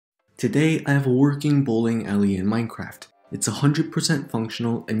Today I have a working bowling alley in Minecraft. It's 100%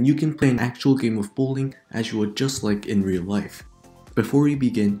 functional and you can play an actual game of bowling as you would just like in real life. Before we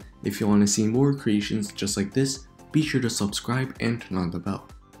begin, if you want to see more creations just like this, be sure to subscribe and turn on the bell.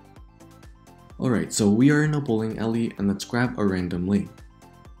 Alright, so we are in a bowling alley and let's grab a random lane.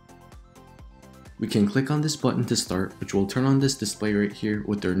 We can click on this button to start, which will turn on this display right here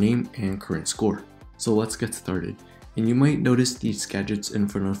with their name and current score. So let's get started. And you might notice these gadgets in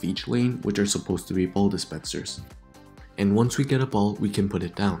front of each lane, which are supposed to be ball dispensers. And once we get a ball, we can put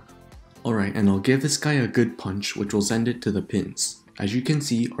it down. Alright, and I'll give this guy a good punch, which will send it to the pins. As you can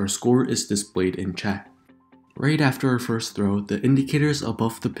see, our score is displayed in chat. Right after our first throw, the indicators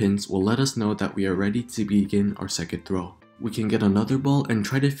above the pins will let us know that we are ready to begin our second throw. We can get another ball and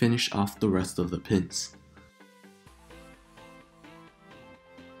try to finish off the rest of the pins.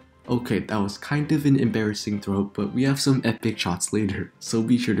 Okay, that was kind of an embarrassing throw, but we have some epic shots later, so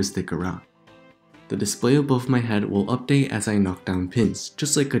be sure to stick around. The display above my head will update as I knock down pins,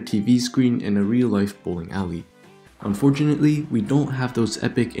 just like a TV screen in a real-life bowling alley. Unfortunately, we don't have those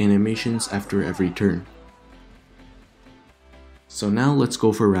epic animations after every turn. So now let's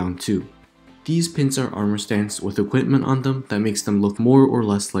go for round 2. These pins are armor stands with equipment on them that makes them look more or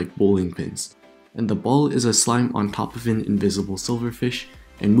less like bowling pins. And the ball is a slime on top of an invisible silverfish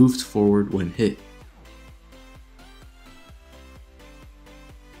and moves forward when hit.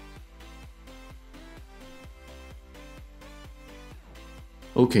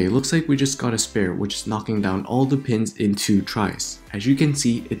 Okay, looks like we just got a spare, which is knocking down all the pins in 2 tries. As you can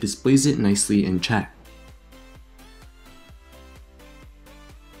see, it displays it nicely in chat.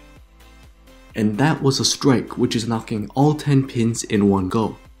 And that was a strike, which is knocking all 10 pins in one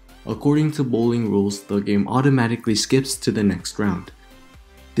go. According to bowling rules, the game automatically skips to the next round.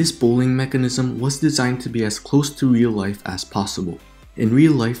 This bowling mechanism was designed to be as close to real life as possible. In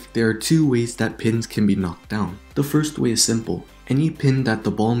real life, there are 2 ways that pins can be knocked down. The first way is simple. Any pin that the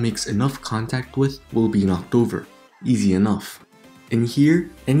ball makes enough contact with will be knocked over. Easy enough. And here,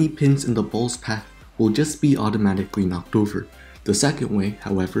 any pins in the ball's path will just be automatically knocked over. The second way,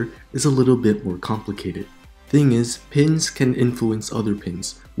 however, is a little bit more complicated. Thing is, pins can influence other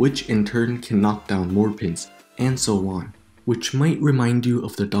pins, which in turn can knock down more pins, and so on, which might remind you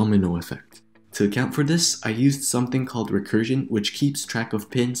of the domino effect. To account for this, I used something called recursion, which keeps track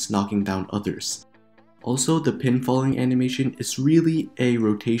of pins knocking down others. Also, the pin falling animation is really a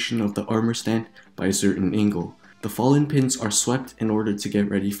rotation of the armor stand by a certain angle. The fallen pins are swept in order to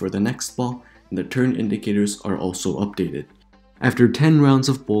get ready for the next ball, and the turn indicators are also updated. After 10 rounds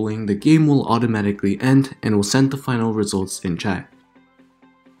of bowling, the game will automatically end and will send the final results in chat.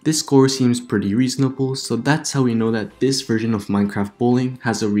 This score seems pretty reasonable, so that's how we know that this version of Minecraft bowling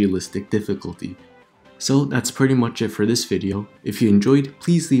has a realistic difficulty. So that's pretty much it for this video. If you enjoyed,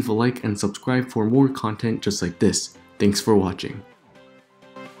 please leave a like and subscribe for more content just like this. Thanks for watching.